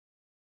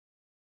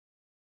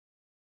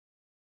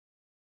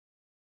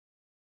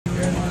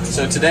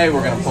So today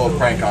we're going to pull a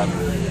prank on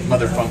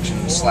Mother Function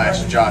 /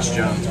 Josh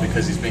Jones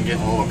because he's been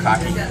getting a little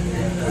cocky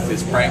with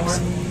his pranks.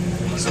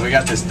 So we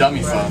got this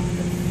dummy phone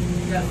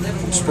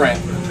from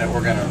Sprint that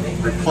we're going to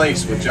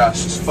replace with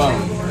Josh's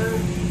phone,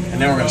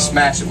 and then we're going to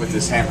smash it with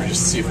this hammer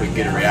just to see if we can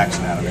get a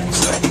reaction out of it.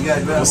 So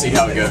we'll see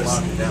how it goes.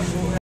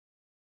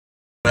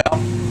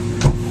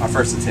 Well, our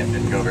first attempt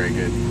didn't go very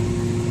good.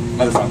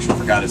 Mother Function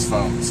forgot his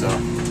phone, so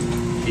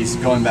he's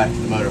going back to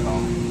the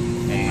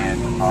motorhome,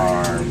 and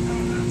our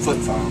flip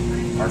phone,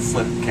 our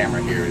flip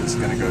camera here is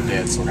going to go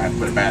dead, so we're going to have to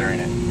put a battery in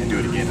it and do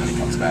it again when he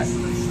comes back.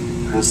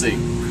 We'll see.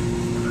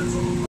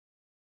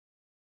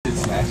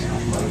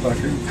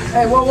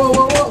 Hey, whoa,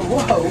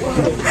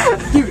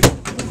 dude.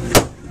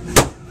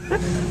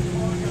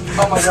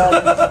 Oh my god.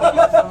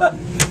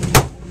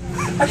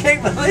 I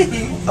can't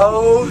believe.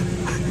 Oh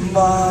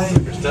my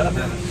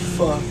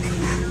fuck.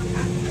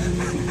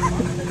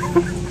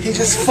 He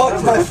just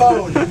fucked my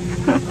phone.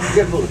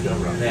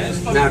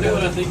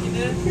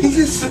 He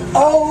just,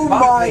 oh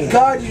my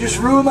god, you just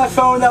ruined my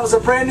phone. That was a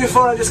brand new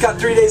phone I just got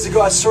 3 days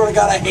ago. I swear to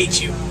God, I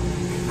hate you.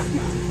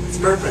 It's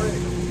perfect.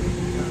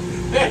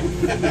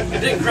 It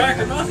didn't crack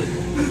or nothing.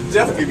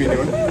 Definitely be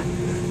doing it.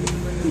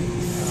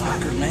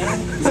 Fucker, man.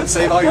 Does it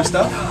save all your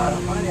stuff?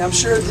 I'm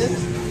sure it did.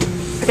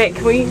 Okay,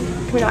 can we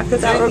knock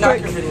this out real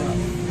quick?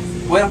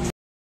 Well.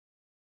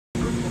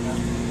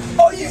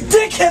 Oh, you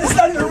dickhead! It's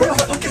not even a real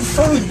fucking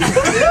phone.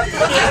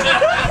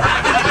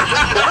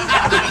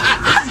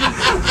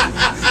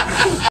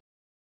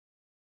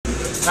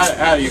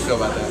 How do you feel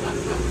about that?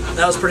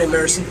 That was pretty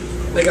embarrassing.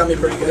 They got me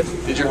pretty good.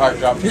 Did your heart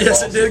drop?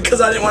 Yes, it did,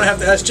 because I didn't want to have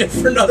to ask Jeff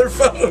for another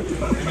phone.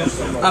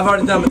 I've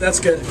already done, but that's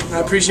good. I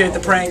appreciate the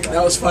prank.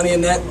 That was funny,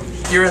 and that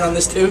you're in on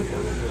this too.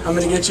 I'm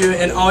gonna get you,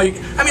 and all you.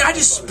 I mean, I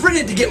just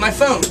sprinted to get my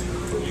phone.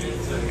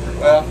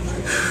 Well,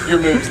 your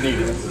moves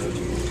needed.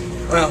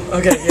 Well,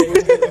 okay.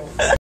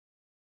 Yeah,